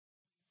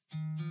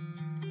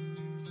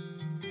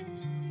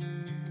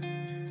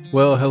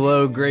Well,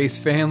 hello, Grace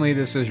family.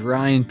 This is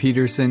Ryan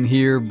Peterson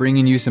here,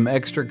 bringing you some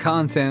extra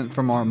content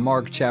from our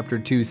Mark chapter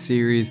 2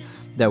 series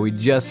that we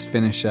just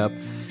finished up.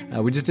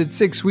 We just did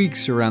 6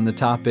 weeks around the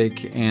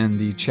topic and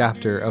the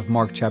chapter of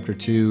Mark chapter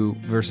 2,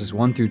 verses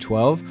 1 through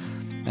 12.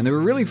 And they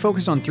were really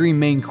focused on 3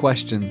 main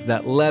questions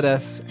that led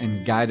us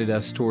and guided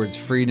us towards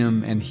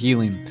freedom and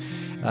healing.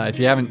 If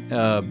you haven't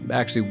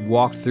actually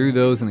walked through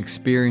those and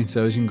experienced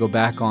those, you can go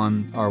back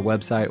on our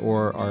website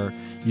or our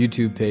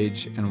YouTube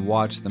page and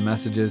watch the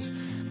messages.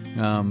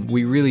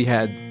 We really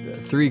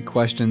had 3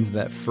 questions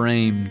that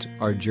framed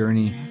our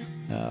journey.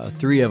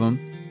 3 of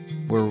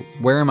them were,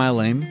 where am I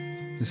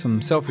lame?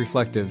 Some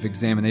self-reflective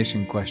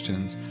examination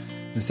questions.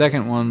 The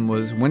second one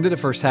was, when did it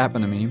first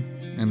happen to me?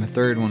 And the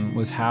third one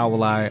was, how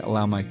will I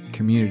allow my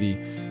community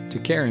to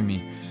carry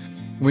me?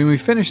 When we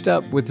finished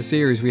up with the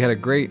series, we had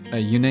a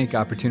unique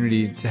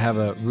opportunity to have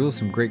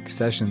some great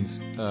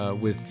sessions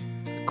with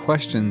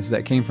questions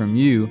that came from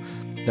you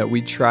that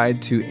we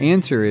tried to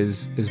answer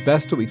as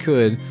best what we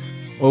could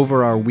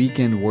over our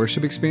weekend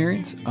worship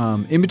experience.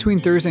 In between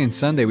Thursday and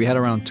Sunday, we had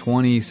around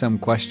 20-some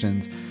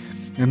questions.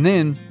 And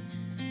then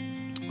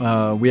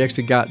we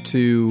actually got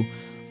to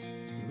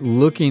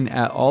looking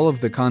at all of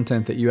the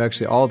content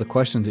all the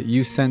questions that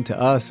you sent to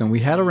us, and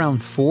we had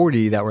around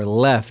 40 that were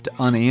left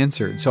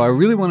unanswered. So I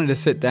really wanted to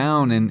sit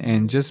down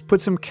and just put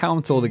some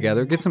counsel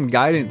together, get some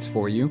guidance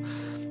for you,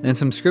 and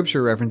some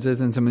scripture references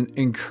and some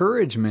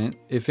encouragement,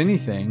 if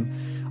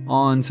anything,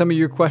 on some of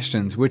your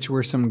questions, which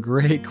were some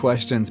great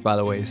questions, by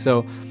the way.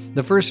 So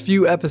the first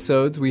few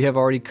episodes, we have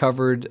already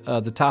covered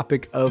the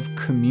topic of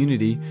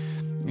community.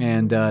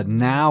 And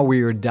now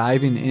we are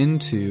diving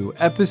into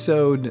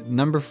episode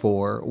number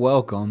 4.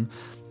 Welcome,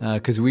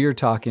 because we are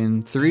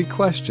talking 3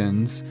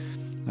 questions.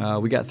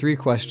 We got 3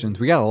 questions.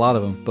 We got a lot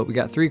of them, but we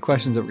got 3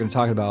 questions that we're going to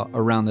talk about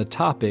around the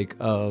topic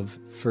of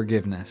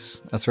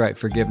forgiveness. That's right,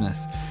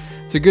 forgiveness.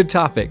 It's a good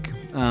topic.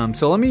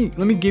 So let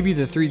me give you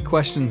the 3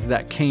 questions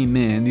that came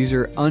in. These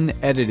are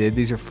unedited.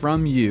 These are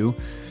from you.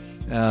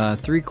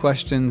 3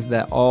 questions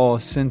that all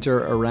center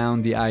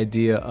around the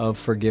idea of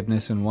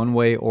forgiveness in one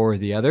way or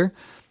the other.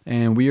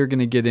 And we are going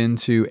to get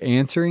into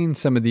answering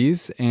some of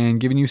these and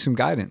giving you some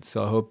guidance.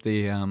 So I hope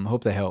they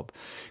help.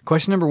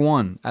 Question number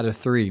 1 out of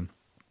 3.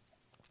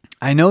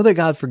 I know that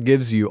God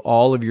forgives you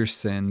all of your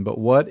sin, but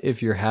what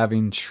if you're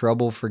having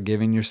trouble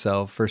forgiving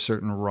yourself for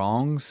certain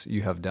wrongs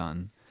you have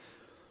done?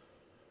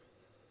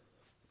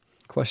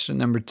 Question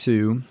number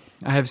 2.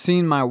 I have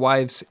seen my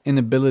wife's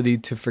inability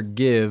to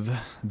forgive,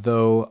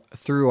 though,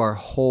 through our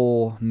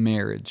whole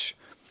marriage.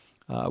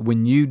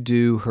 When you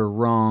do her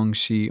wrong,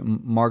 she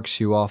marks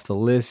you off the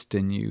list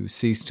and you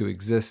cease to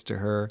exist to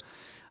her.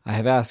 I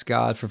have asked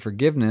God for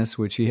forgiveness,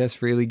 which He has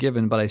freely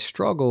given, but I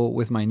struggle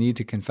with my need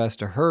to confess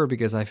to her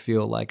because I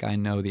feel like I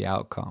know the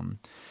outcome,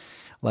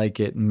 like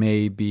it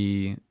may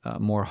be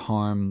more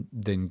harm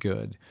than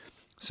good.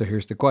 So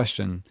here's the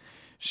question.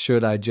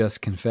 Should I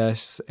just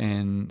confess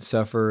and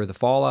suffer the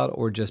fallout,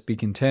 or just be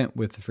content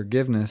with the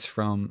forgiveness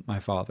from my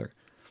Father?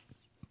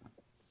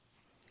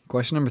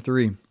 Question number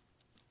 3.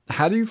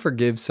 How do you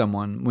forgive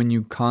someone when they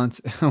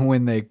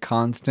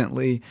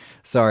constantly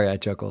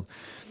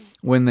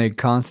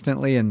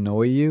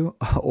annoy you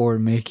or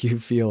make you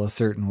feel a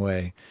certain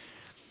way?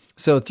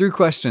 So 3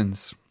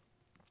 questions.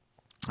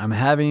 I'm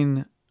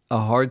having a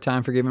hard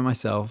time forgiving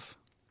myself,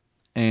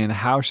 and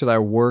how should I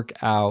work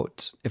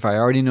out, if I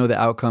already know the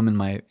outcome in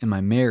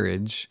my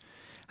marriage,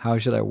 how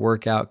should I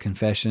work out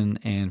confession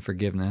and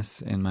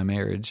forgiveness in my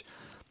marriage?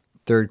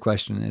 Third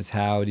question is,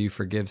 how do you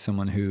forgive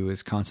someone who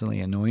is constantly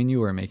annoying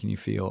you or making you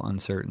feel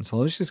uncertain? So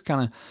let's just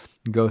kind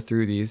of go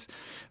through these.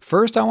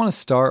 First, I want to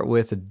start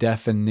with a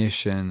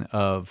definition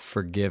of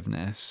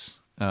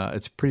forgiveness.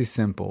 It's pretty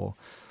simple.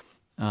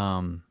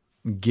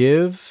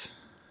 Give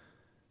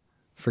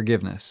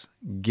forgiveness.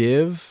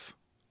 Give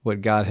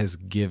what God has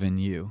given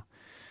you.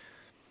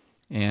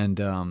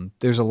 And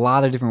there's a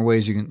lot of different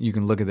ways you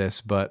can look at this,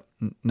 but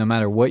no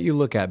matter what you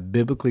look at,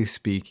 biblically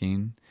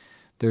speaking,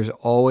 there's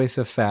always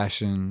a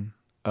fashion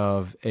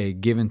of a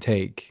give and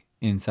take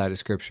inside of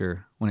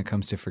Scripture when it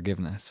comes to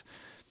forgiveness.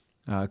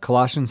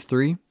 Colossians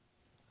 3,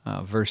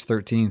 verse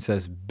 13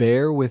 says,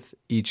 bear with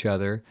each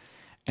other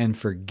and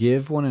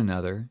forgive one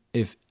another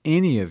if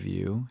any of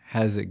you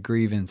has a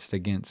grievance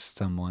against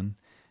someone.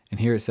 And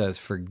here it says,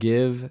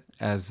 forgive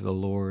as the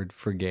Lord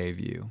forgave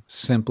you.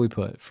 Simply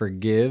put,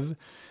 forgive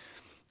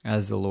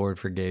as the Lord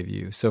forgave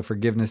you. So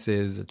forgiveness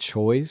is a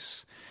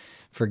choice.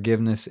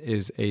 Forgiveness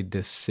is a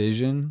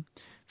decision.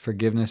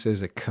 Forgiveness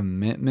is a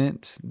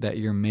commitment that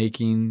you're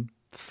making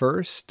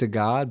first to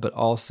God, but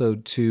also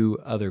to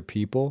other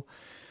people.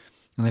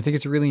 And I think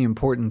it's really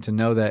important to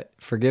know that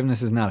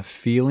forgiveness is not a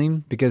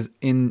feeling, because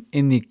in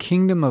the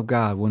kingdom of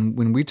God,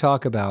 when we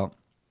talk about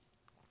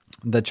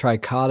the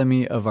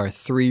trichotomy of our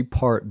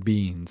 3-part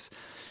beings,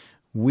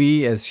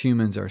 we as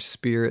humans are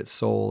spirit,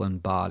 soul,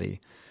 and body.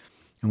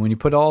 And when you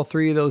put all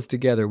 3 of those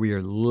together, we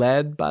are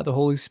led by the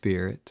Holy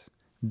Spirit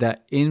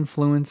that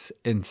influence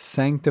and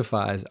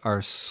sanctifies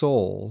our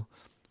soul,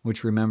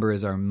 which remember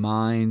is our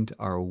mind,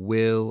 our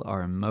will,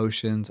 our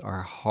emotions,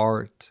 our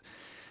heart,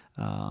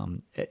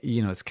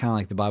 It's kind of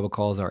like the Bible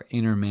calls our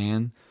inner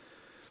man,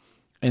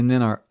 and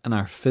then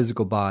our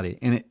physical body,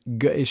 and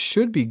it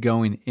should be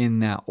going in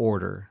that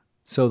order.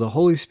 So the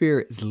Holy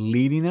Spirit is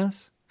leading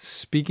us,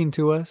 speaking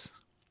to us,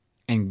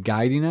 and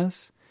guiding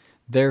us.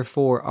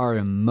 Therefore, our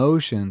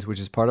emotions, which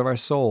is part of our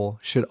soul,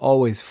 should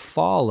always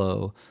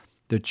follow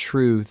the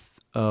truth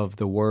of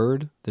the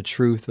Word, the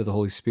truth of the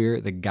Holy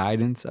Spirit, the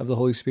guidance of the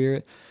Holy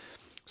Spirit.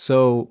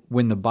 So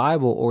when the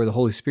Bible or the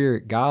Holy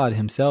Spirit, God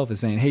himself,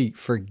 is saying, hey,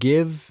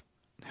 forgive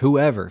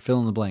whoever, fill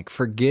in the blank,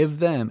 forgive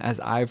them as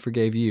I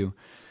forgave you,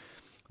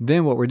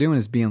 then what we're doing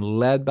is being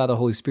led by the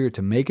Holy Spirit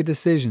to make a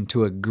decision,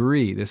 to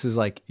agree. This is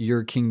like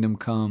your kingdom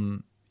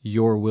come,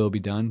 your will be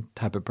done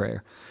type of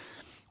prayer.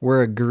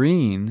 We're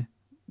agreeing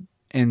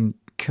and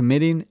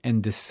committing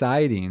and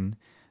deciding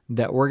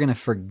that we're going to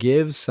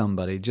forgive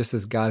somebody just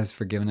as God has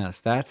forgiven us.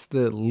 That's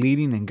the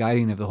leading and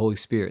guiding of the Holy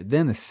Spirit.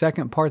 Then the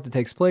second part that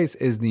takes place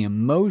is the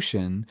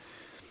emotion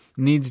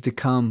needs to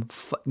come,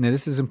 now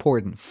this is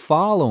important,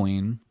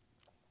 following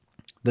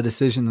the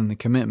decision and the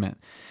commitment.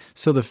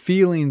 So the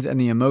feelings and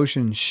the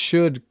emotions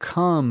should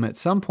come at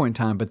some point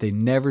in time, but they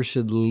never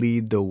should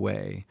lead the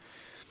way.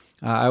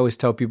 I always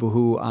tell people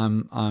who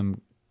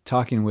I'm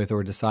talking with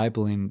or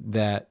discipling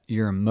that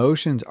your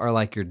emotions are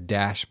like your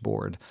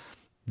dashboard.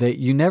 That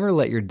you never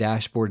let your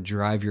dashboard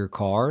drive your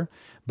car,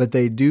 but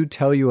they do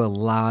tell you a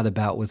lot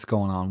about what's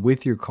going on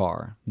with your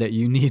car that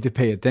you need to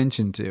pay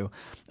attention to.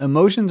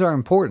 Emotions are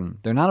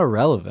important. They're not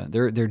irrelevant.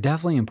 They're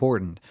definitely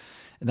important.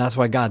 And that's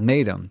why God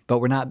made them. But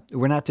we're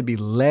not to be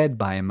led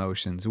by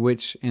emotions,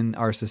 which in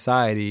our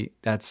society,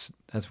 that's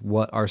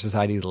what our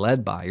society is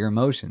led by, your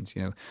emotions,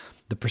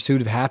 the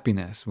pursuit of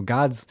happiness. Well,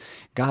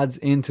 God's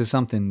into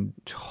something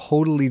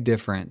totally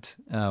different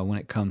when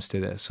it comes to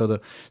this. So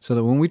that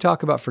when we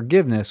talk about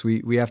forgiveness,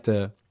 we have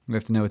to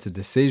know it's a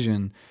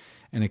decision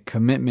and a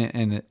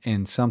commitment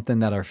and something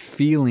that our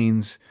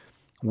feelings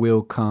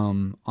will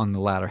come on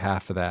the latter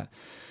half of that.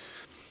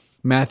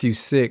 Matthew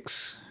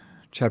 6.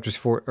 Chapter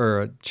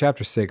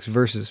 6,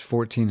 verses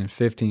 14 and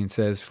 15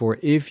 says, "For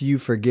if you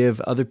forgive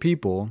other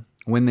people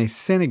when they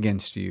sin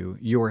against you,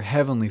 your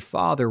heavenly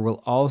Father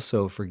will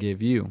also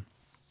forgive you."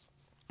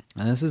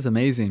 And this is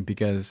amazing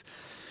because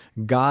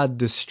God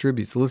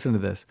distributes, listen to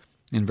this,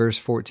 in verse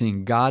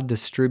 14, God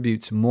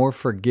distributes more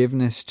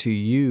forgiveness to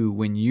you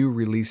when you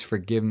release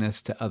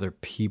forgiveness to other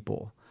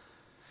people.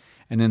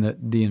 And then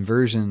the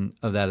inversion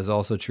of that is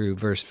also true.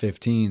 Verse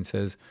 15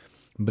 says,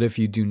 "But if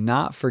you do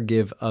not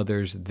forgive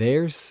others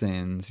their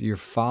sins, your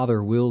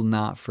Father will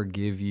not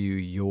forgive you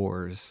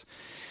yours."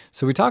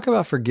 So we talk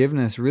about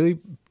forgiveness really,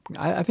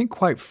 I think,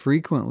 quite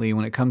frequently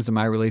when it comes to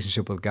my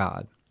relationship with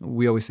God.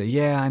 We always say,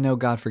 yeah, I know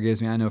God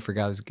forgives me. I know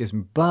God forgives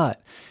me.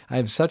 But I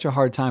have such a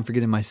hard time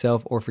forgiving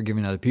myself or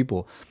forgiving other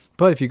people.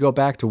 But if you go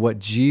back to what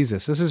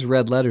Jesus, this is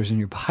red letters in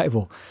your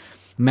Bible,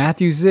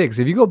 Matthew 6,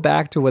 if you go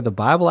back to what the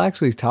Bible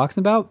actually is talking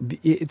about,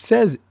 it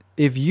says,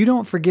 if you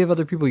don't forgive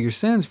other people your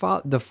sins,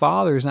 the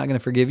Father is not going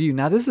to forgive you.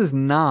 Now, this is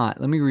not,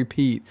 let me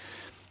repeat,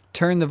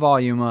 turn the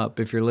volume up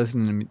if you're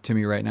listening to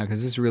me right now,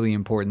 because this is really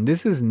important.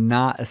 This is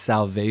not a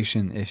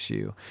salvation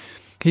issue.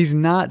 He's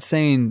not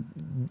saying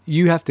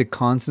you have to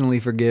constantly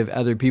forgive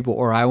other people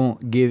or I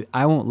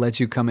won't let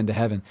you come into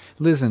heaven.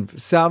 Listen,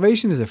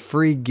 salvation is a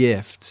free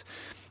gift.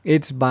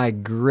 It's by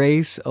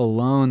grace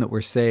alone that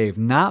we're saved,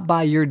 not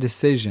by your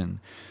decision.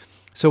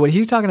 So what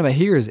he's talking about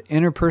here is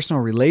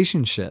interpersonal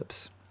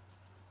relationships.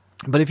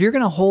 But if you're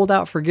going to hold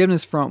out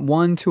forgiveness from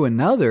one to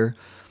another,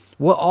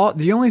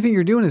 the only thing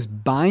you're doing is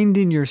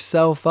binding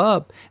yourself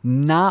up,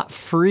 not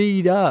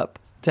freed up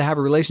to have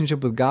a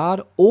relationship with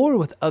God or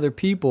with other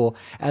people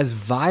as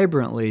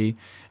vibrantly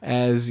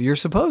as you're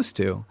supposed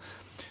to.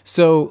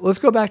 So let's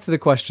go back to the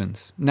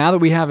questions. Now that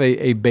we have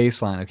a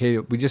baseline, okay,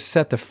 we just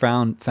set the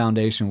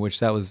foundation, which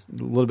that was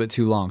a little bit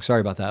too long. Sorry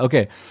about that.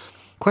 Okay,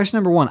 question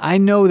number 1. I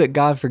know that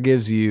God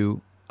forgives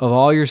you of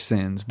all your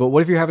sins, but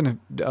what if you're having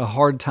a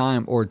hard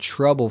time or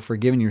trouble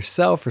forgiving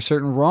yourself for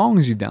certain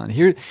wrongs you've done?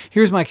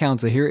 Here's my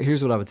counsel.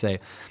 Here's what I would say.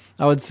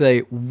 I would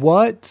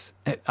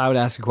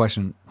ask a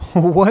question.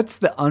 What's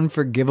the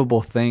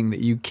unforgivable thing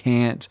that you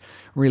can't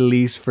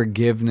release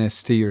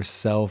forgiveness to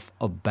yourself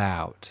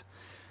about?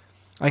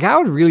 Like, I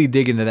would really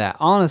dig into that.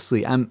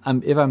 Honestly,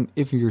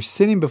 if you're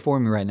sitting before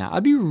me right now,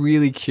 I'd be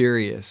really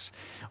curious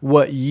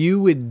what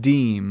you would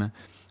deem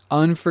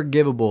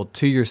unforgivable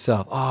to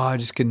yourself. Oh, I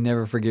just could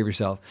never forgive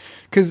yourself.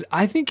 Because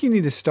I think you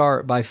need to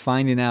start by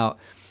finding out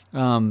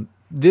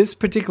this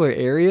particular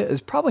area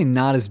is probably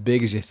not as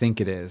big as you think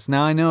it is.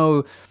 Now, I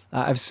know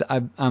I've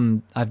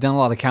done a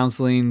lot of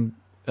counseling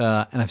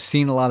and I've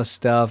seen a lot of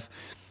stuff.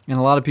 And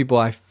a lot of people,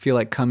 I feel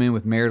like, come in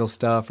with marital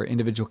stuff or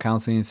individual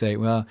counseling and say,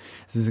 well,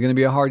 this is going to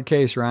be a hard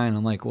case, Ryan.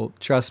 I'm like, well,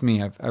 trust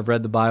me, I've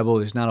read the Bible.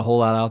 There's not a whole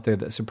lot out there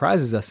that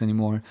surprises us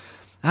anymore.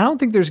 I don't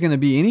think there's going to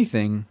be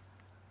anything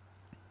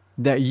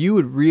that you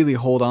would really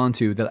hold on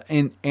to that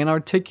and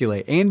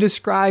articulate and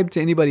describe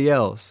to anybody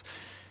else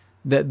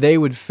that they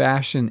would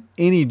fashion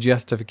any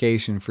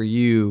justification for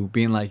you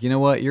being like, you know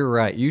what, you're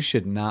right. You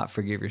should not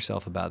forgive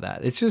yourself about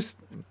that. It's just,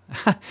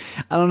 I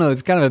don't know.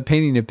 It's kind of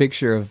painting a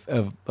picture of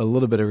a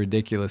little bit of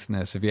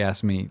ridiculousness, if you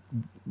ask me.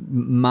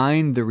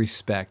 Mind the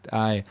respect.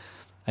 I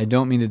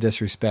don't mean to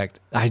disrespect.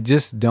 I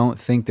just don't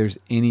think there's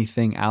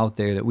anything out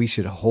there that we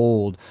should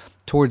hold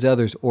towards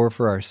others or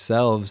for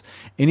ourselves,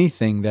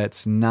 anything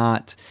that's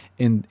not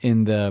in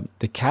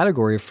the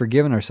category of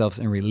forgiving ourselves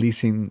and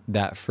releasing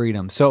that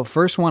freedom. So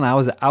first one, I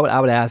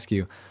would ask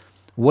you,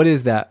 what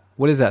is that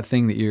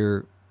thing that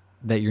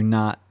you're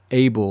not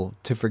able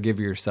to forgive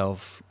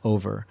yourself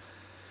over?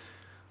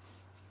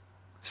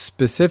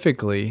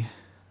 Specifically,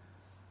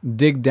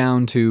 dig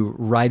down to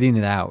writing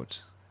it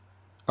out,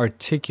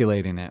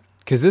 articulating it.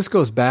 Because this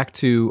goes back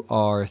to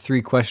our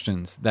 3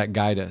 questions that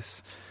guide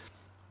us.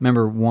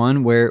 Remember,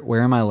 1,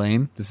 where am I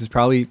lame? This is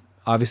probably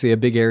obviously a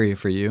big area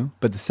for you.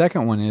 But the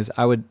second one is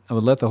I would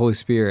let the Holy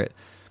Spirit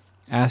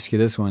ask you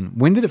this one.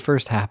 When did it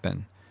first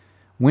happen?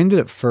 When did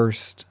it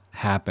first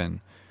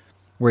happen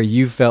where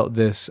you felt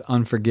this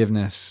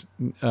unforgiveness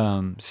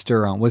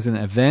stir on? Was it an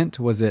event?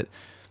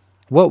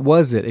 What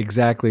was it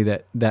exactly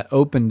that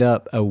opened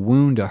up a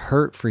wound, a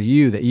hurt for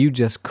you that you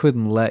just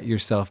couldn't let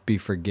yourself be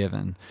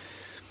forgiven?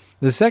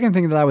 The second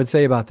thing that I would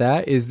say about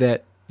that is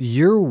that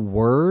your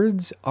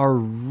words are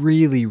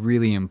really,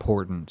 really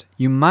important.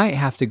 You might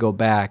have to go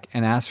back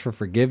and ask for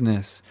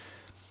forgiveness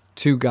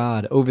to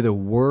God over the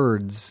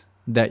words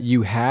that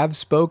you have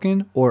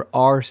spoken or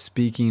are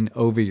speaking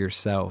over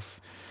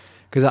yourself.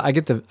 Because I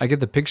get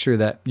the picture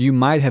that you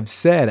might have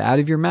said out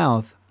of your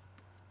mouth,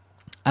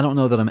 I don't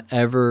know that I'm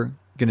ever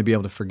going to be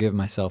able to forgive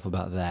myself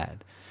about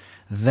that.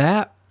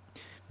 That,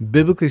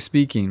 biblically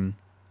speaking,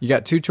 you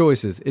got 2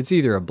 choices. It's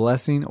either a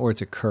blessing or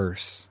it's a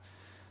curse.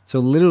 So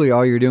literally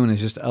all you're doing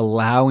is just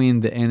allowing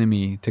the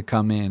enemy to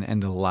come in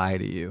and to lie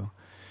to you.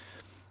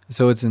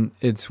 So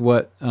it's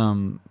what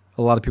a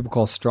lot of people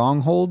call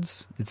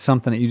strongholds. It's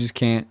something that you just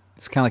can't,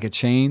 it's kind of like a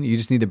chain. You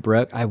just need to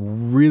break. I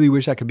really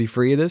wish I could be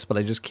free of this, but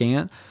I just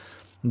can't.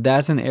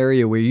 That's an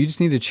area where you just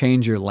need to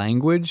change your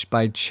language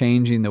by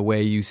changing the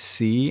way you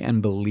see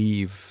and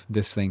believe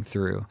this thing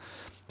through.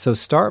 So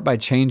start by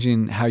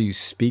changing how you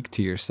speak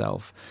to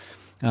yourself.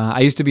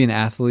 I used to be an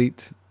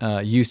athlete,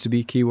 used to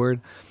be keyword,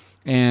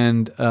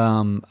 and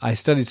I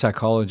studied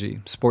psychology,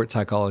 sports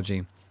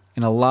psychology,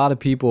 and a lot of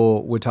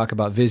people would talk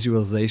about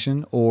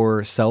visualization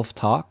or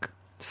self-talk.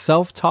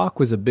 Self-talk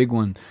was a big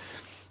one.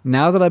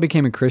 Now that I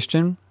became a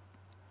Christian,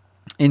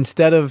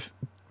 instead of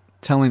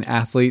telling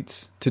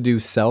athletes to do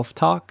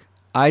self-talk,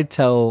 I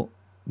tell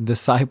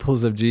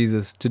disciples of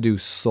Jesus to do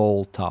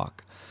soul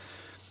talk.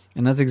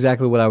 And that's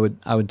exactly what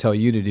I would tell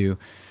you to do.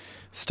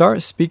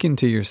 Start speaking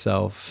to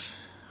yourself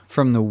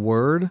from the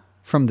word,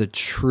 from the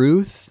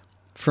truth,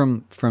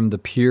 from the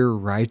pure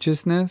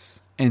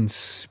righteousness, and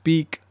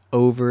speak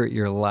over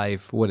your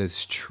life what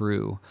is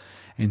true,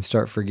 and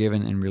start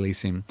forgiving and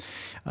releasing.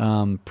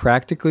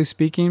 Practically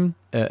speaking,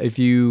 if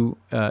you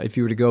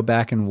were to go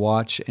back and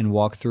watch and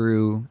walk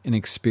through and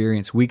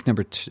experience week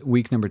number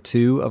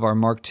 2 of our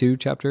Mark 2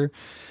 chapter,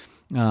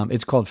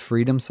 it's called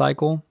Freedom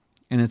Cycle,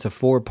 and it's a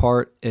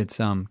 4-part. It's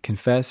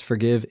confess,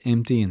 forgive,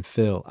 empty, and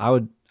fill.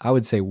 I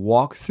would say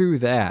walk through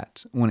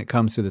that when it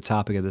comes to the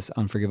topic of this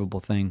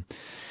unforgivable thing,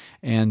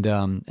 and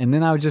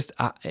then I would just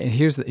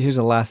here's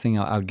the last thing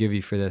I would give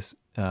you for this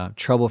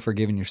trouble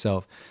forgiving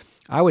yourself.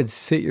 I would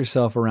sit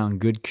yourself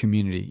around good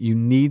community. You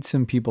need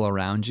some people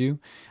around you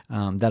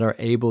that are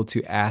able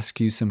to ask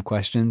you some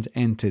questions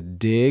and to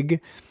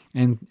dig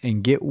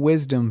and get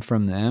wisdom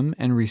from them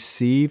and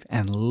receive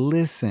and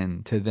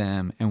listen to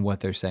them and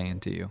what they're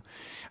saying to you.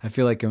 I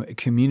feel like a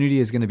community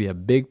is going to be a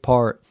big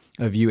part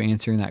of you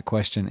answering that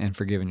question and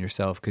forgiving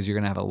yourself, because you're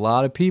going to have a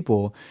lot of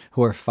people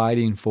who are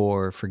fighting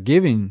for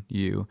forgiving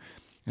you,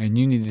 and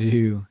you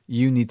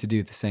need to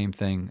do the same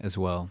thing as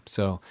well.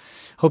 So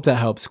hope that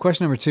helps.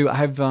 Question number 2,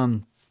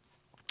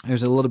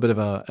 there's a little bit of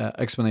a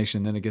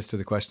explanation, then it gets to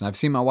the question. I've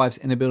seen my wife's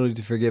inability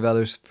to forgive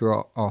others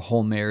through our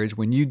whole marriage.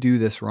 When you do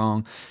this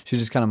wrong, she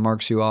just kind of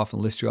marks you off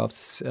and lists you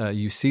off.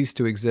 You cease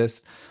to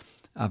exist.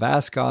 I've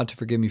asked God to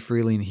forgive me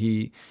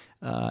freely,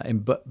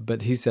 and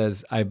but he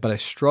says, I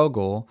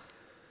struggle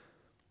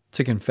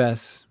to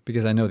confess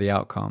because I know the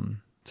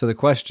outcome. So the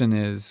question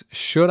is,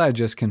 should I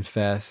just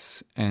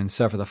confess and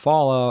suffer the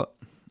fallout,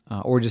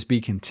 or just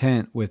be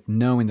content with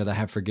knowing that I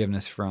have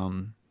forgiveness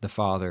from the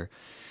Father?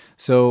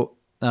 So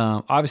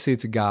obviously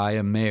it's a guy,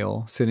 a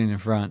male, sitting in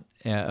front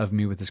of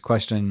me with this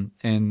question,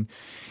 and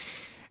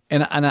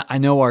I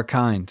know our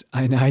kind.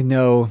 I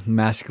know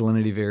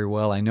masculinity very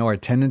well. I know our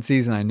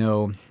tendencies, and I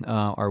know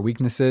our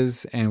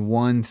weaknesses. And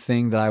one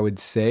thing that I would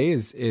say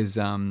is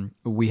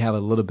we have a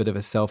little bit of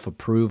a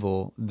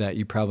self-approval that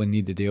you probably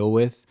need to deal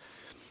with.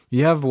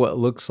 You have what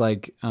looks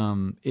like,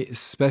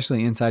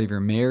 especially inside of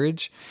your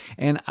marriage,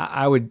 and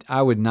I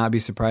would not be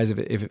surprised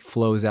if it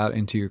flows out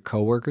into your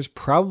coworkers.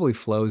 Probably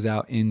flows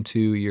out into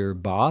your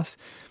boss,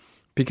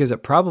 because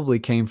it probably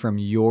came from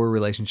your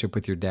relationship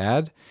with your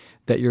dad,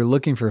 that you're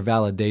looking for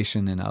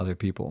validation in other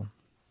people.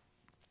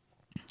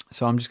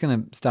 So I'm just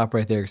going to stop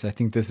right there, because I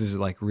think this is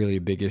like really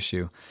a big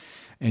issue.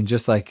 And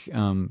just like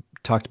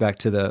talked back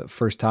to the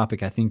first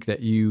topic, I think that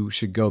you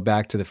should go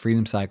back to the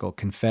freedom cycle,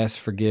 confess,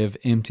 forgive,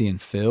 empty,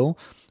 and fill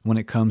when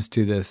it comes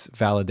to this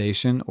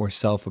validation or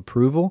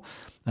self-approval,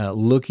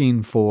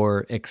 looking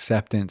for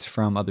acceptance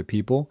from other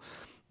people.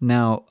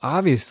 Now,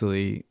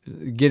 obviously,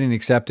 getting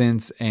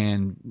acceptance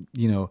and,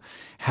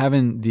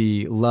 having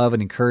the love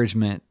and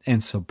encouragement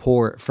and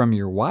support from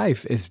your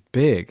wife is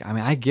big. I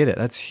mean, I get it.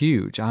 That's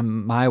huge.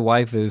 My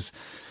wife is,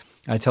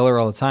 I tell her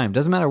all the time,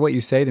 doesn't matter what you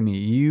say to me,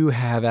 you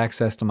have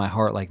access to my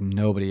heart like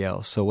nobody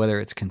else. So whether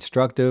it's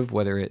constructive,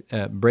 whether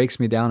it breaks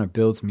me down or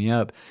builds me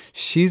up,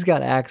 she's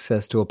got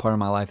access to a part of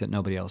my life that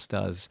nobody else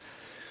does.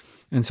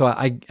 And so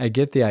I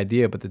get the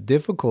idea, but the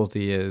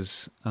difficulty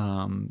is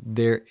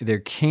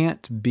there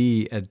can't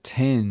be a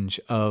tinge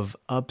of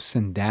ups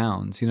and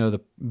downs.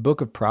 The book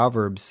of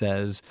Proverbs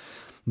says,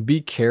 be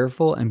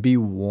careful and be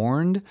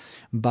warned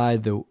by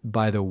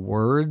the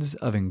words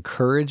of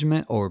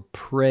encouragement or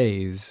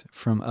praise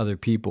from other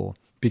people,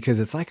 because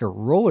it's like a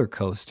roller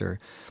coaster.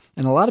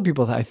 And a lot of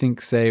people, I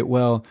think, say,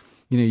 well,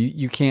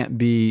 you can't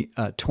be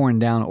torn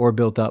down or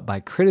built up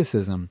by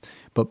criticism.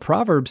 But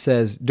Proverbs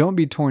says, don't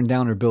be torn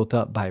down or built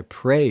up by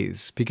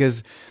praise,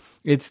 because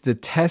it's the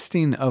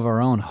testing of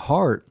our own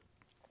heart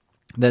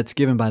that's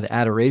given by the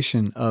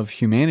adoration of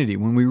humanity,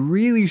 when we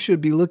really should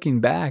be looking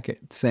back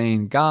at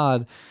saying,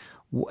 God,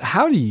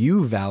 how do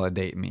you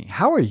validate me?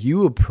 How are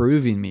you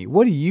approving me?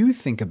 What do you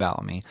think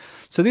about me?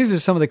 So these are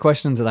some of the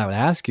questions that I would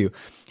ask you.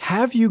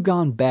 Have you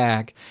gone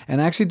back and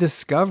actually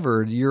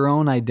discovered your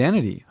own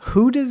identity?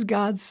 Who does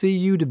God see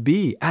you to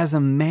be as a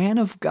man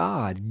of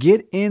God?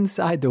 Get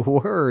inside the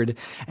Word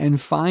and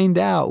find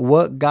out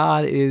what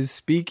God is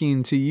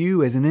speaking to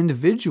you as an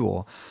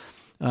individual.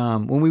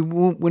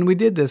 When we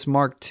did this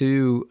Mark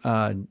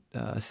 2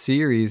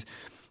 series,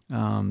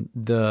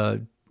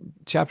 the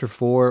chapter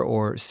 4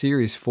 or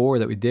series 4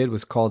 that we did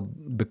was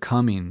called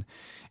Becoming.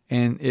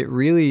 And it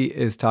really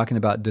is talking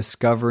about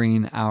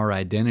discovering our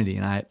identity.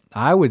 And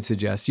I would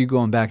suggest you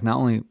going back, not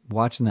only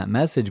watching that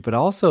message, but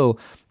also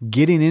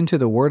getting into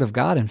the Word of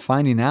God and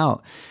finding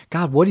out,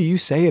 God, what do you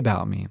say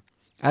about me?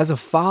 As a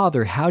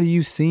father, how do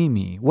you see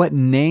me? What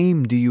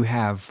name do you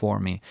have for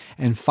me?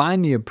 And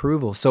find the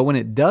approval. So when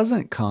it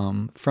doesn't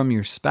come from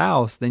your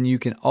spouse, then you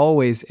can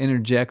always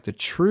interject the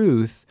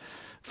truth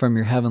from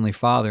your Heavenly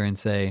Father and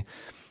say,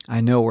 I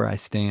know where I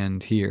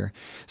stand here.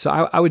 So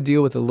I would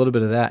deal with a little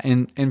bit of that.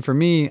 And for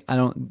me,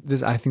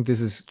 I think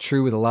this is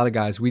true with a lot of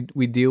guys. We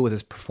deal with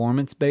this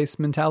performance-based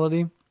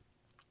mentality,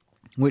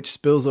 which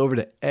spills over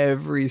to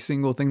every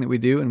single thing that we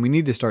do, and we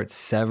need to start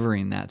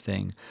severing that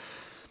thing.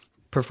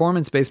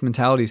 Performance-based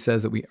mentality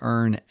says that we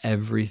earn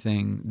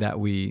everything that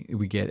we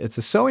get. It's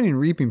a sowing and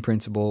reaping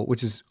principle,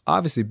 which is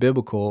obviously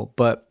biblical,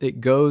 but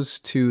it goes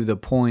to the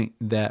point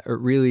that it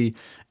really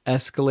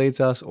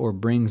escalates us or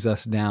brings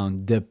us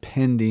down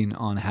depending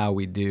on how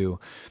we do,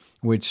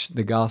 which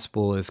the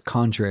gospel is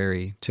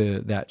contrary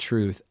to that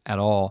truth at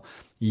all.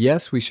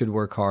 Yes, we should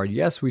work hard.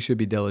 Yes, we should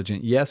be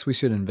diligent. Yes, we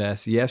should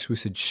invest. Yes,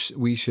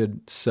 we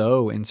should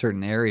sow in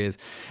certain areas.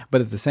 But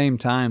at the same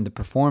time, the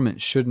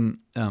performance shouldn't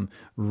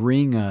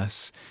ring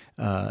our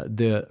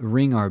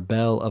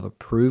bell of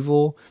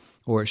approval,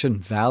 or it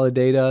shouldn't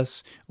validate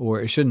us,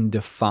 or it shouldn't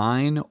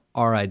define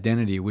our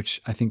identity,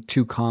 which I think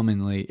too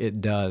commonly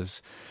it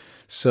does.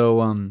 So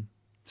I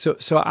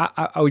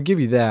would give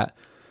you that.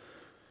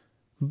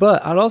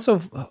 But I'd also,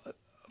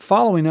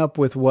 following up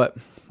with what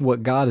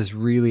God is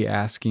really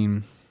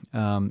asking,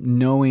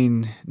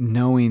 knowing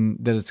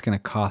that it's going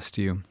to cost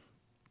you,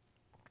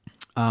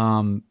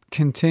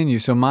 continue.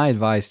 So my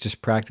advice,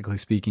 just practically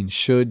speaking,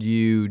 should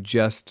you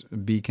just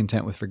be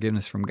content with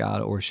forgiveness from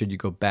God, or should you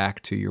go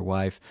back to your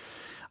wife?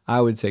 I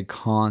would say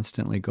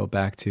constantly go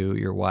back to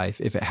your wife.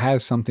 If it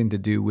has something to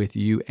do with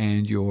you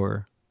and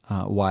your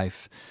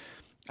wife,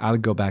 I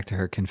would go back to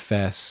her,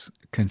 confess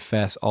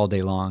all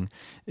day long.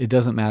 It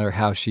doesn't matter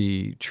how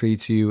she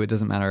treats you. It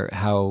doesn't matter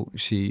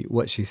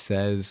what she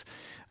says.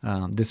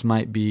 This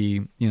might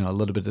be, a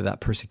little bit of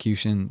that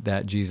persecution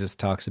that Jesus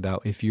talks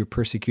about. If you're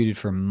persecuted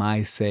for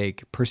my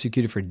sake,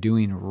 persecuted for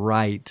doing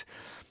right,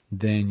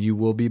 then you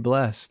will be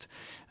blessed.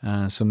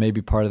 So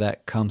maybe part of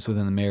that comes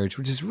within the marriage,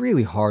 which is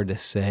really hard to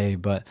say,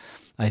 but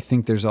I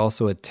think there's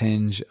also a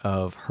tinge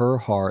of her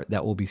heart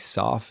that will be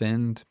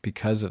softened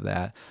because of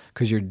that,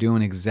 because you're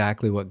doing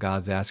exactly what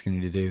God's asking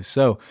you to do.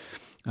 So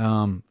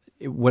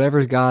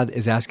whatever God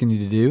is asking you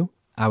to do,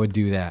 I would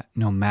do that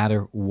no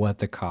matter what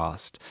the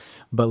cost.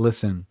 But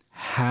listen,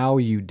 how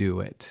you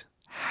do it,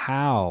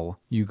 how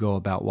you go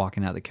about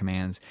walking out the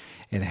commands,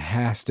 it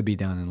has to be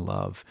done in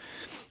love.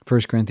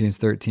 1 Corinthians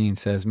 13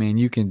 says, man,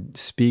 you can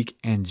speak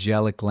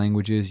angelic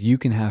languages. You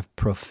can have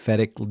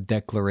prophetic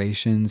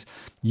declarations.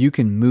 You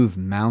can move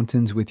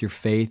mountains with your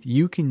faith.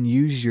 You can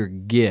use your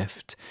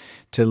gift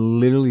to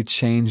literally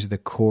change the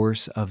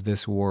course of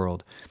this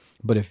world.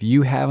 But if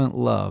you haven't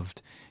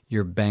loved,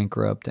 you're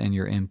bankrupt and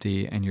you're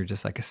empty and you're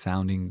just like a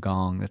sounding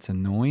gong that's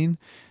annoying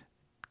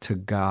to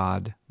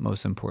God,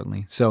 most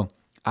importantly. So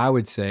I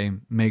would say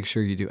make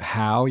sure you do.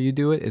 How you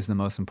do it is the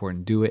most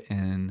important. Do it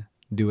in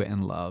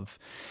love.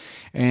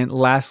 And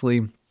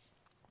lastly,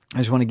 I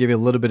just want to give you a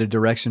little bit of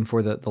direction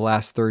for the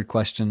last third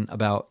question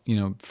about,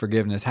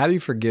 forgiveness. How do you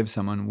forgive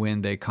someone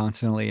when they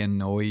constantly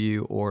annoy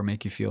you or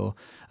make you feel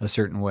a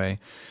certain way?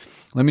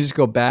 Let me just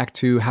go back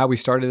to how we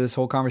started this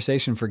whole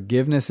conversation.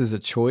 Forgiveness is a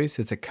choice.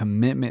 It's a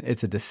commitment.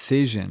 It's a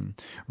decision.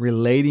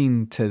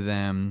 Relating to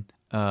them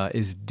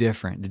is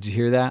different. Did you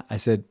hear that? I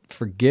said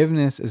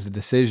forgiveness is a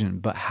decision,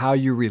 but how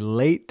you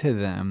relate to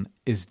them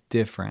is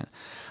different.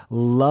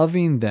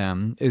 Loving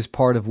them is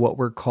part of what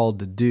we're called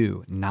to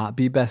do, not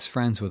be best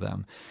friends with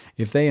them.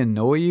 If they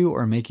annoy you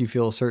or make you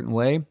feel a certain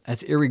way,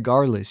 that's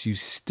irregardless. You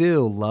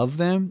still love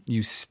them,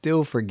 you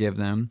still forgive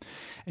them,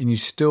 and you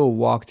still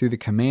walk through the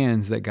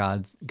commands that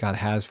God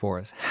has for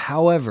us.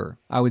 However,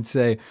 I would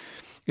say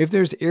if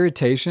there's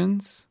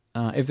irritations,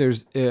 if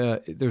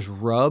there's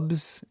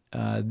rubs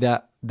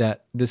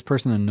that this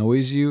person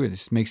annoys you, it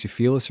just makes you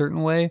feel a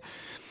certain way,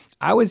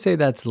 I would say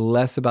that's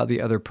less about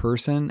the other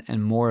person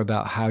and more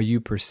about how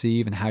you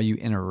perceive and how you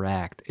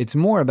interact. It's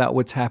more about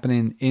what's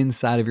happening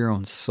inside of your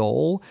own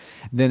soul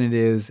than it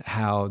is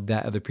how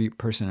that other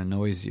person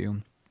annoys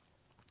you.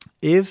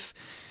 If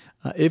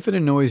it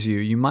annoys you,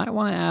 you might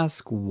want to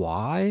ask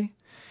why.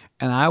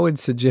 And I would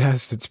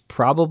suggest it's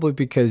probably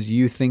because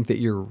you think that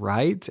you're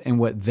right and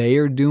what they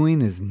are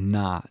doing is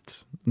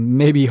not.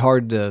 Maybe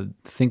hard to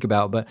think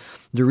about, but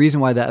the reason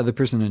why that other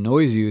person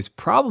annoys you is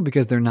probably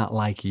because they're not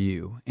like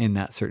you in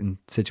that certain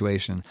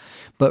situation.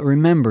 But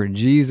remember,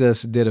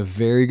 Jesus did a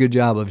very good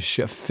job of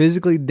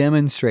physically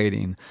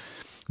demonstrating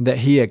that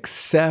he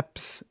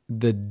accepts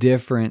the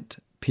different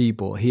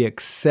people. He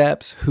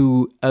accepts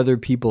who other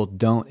people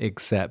don't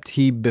accept.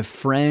 He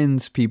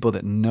befriends people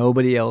that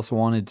nobody else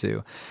wanted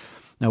to.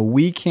 Now,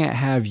 we can't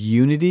have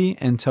unity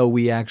until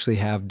we actually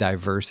have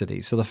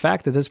diversity. So the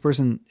fact that this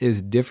person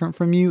is different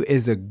from you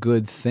is a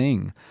good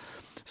thing.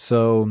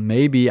 So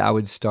maybe I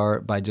would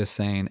start by just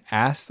saying,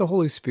 ask the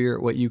Holy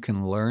Spirit what you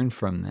can learn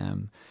from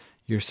them.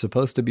 You're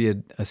supposed to be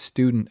a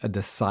student, a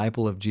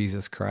disciple of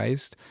Jesus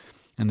Christ,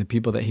 and the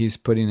people that he's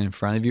putting in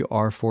front of you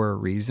are for a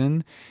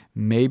reason.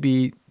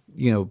 Maybe,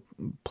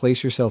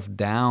 place yourself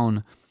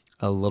down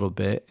a little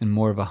bit in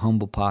more of a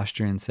humble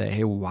posture and say,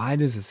 hey, why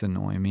does this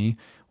annoy me?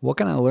 What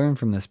can I learn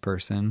from this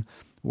person?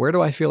 Where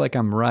do I feel like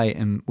I'm right,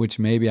 and which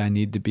maybe I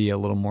need to be a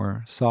little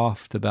more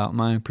soft about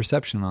my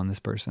perception on this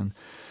person?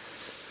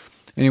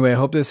 Anyway, I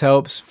hope this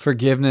helps.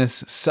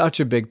 Forgiveness, such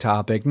a big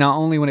topic, not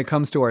only when it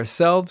comes to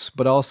ourselves,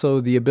 but also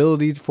the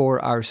ability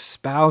for our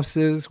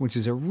spouses, which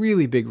is a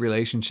really big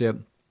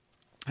relationship,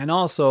 and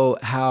also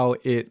how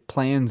it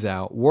plans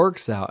out,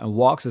 works out, and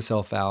walks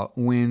itself out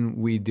when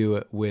we do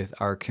it with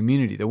our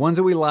community. The ones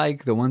that we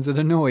like, the ones that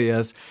annoy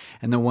us,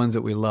 and the ones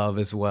that we love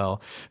as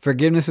well.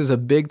 Forgiveness is a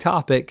big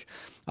topic.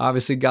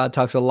 Obviously, God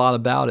talks a lot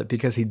about it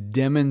because he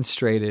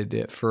demonstrated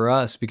it for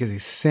us, because he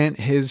sent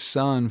his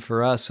son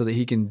for us so that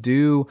he can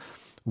do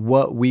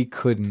what we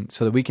couldn't,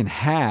 so that we can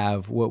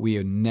have what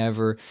we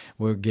never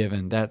were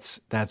given. That's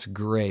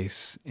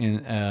grace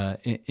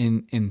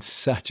in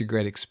such a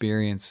great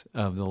experience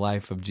of the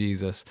life of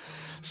Jesus.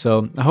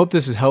 So I hope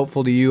this is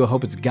helpful to you. I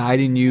hope it's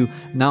guiding you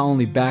not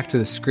only back to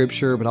the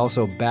scripture, but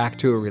also back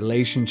to a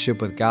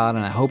relationship with God.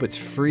 And I hope it's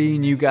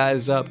freeing you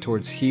guys up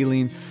towards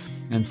healing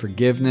and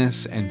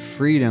forgiveness and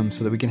freedom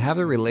so that we can have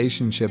the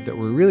relationship that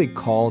we're really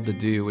called to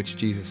do, which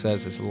Jesus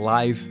says is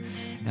life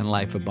and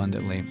life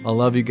abundantly. I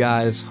love you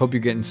guys. Hope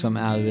you're getting some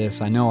out of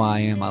this. I know I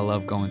am. I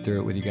love going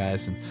through it with you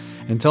guys. And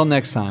until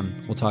next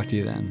time, we'll talk to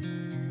you then.